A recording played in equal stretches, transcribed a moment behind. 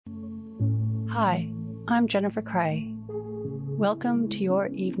Hi, I'm Jennifer Cray. Welcome to your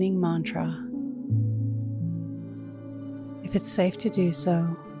evening mantra. If it's safe to do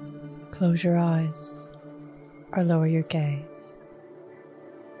so, close your eyes or lower your gaze.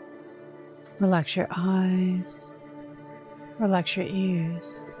 Relax your eyes, relax your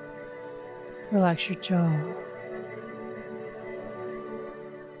ears, relax your jaw.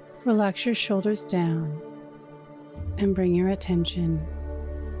 Relax your shoulders down and bring your attention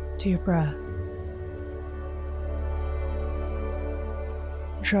to your breath.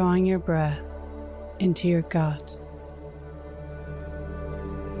 Drawing your breath into your gut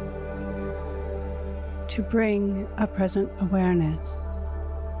to bring a present awareness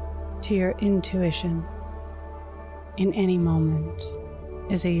to your intuition in any moment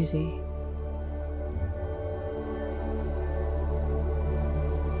is easy.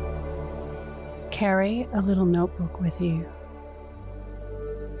 Carry a little notebook with you,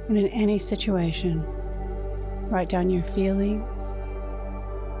 and in any situation, write down your feelings,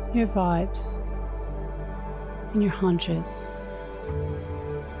 your vibes, and your hunches.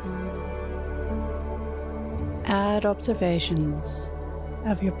 Add observations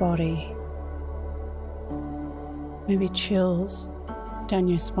of your body, maybe chills down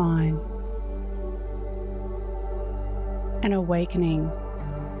your spine, an awakening,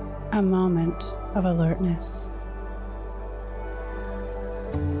 a moment of alertness.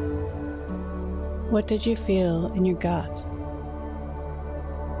 What did you feel in your gut?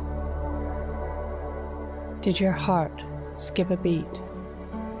 Did your heart skip a beat?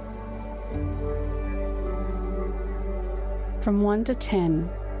 From 1 to 10,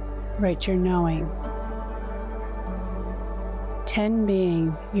 rate your knowing. 10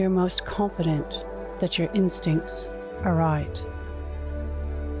 being you're most confident that your instincts are right,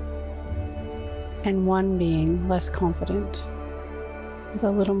 and 1 being less confident, with a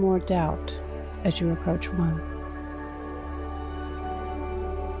little more doubt as you approach 1.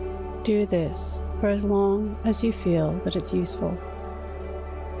 Do this for as long as you feel that it's useful,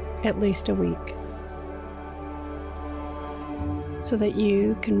 at least a week, so that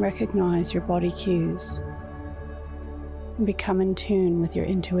you can recognize your body cues and become in tune with your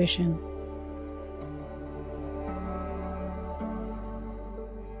intuition,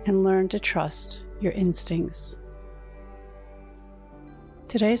 and learn to trust your instincts.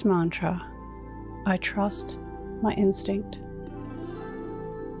 Today's mantra: I trust my instinct.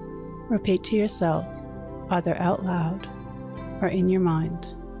 Repeat to yourself, either out loud or in your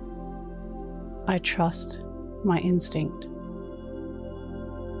mind, I trust my instinct.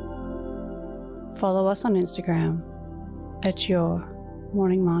 Follow us on Instagram at Your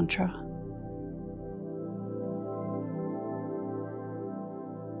Morning Mantra.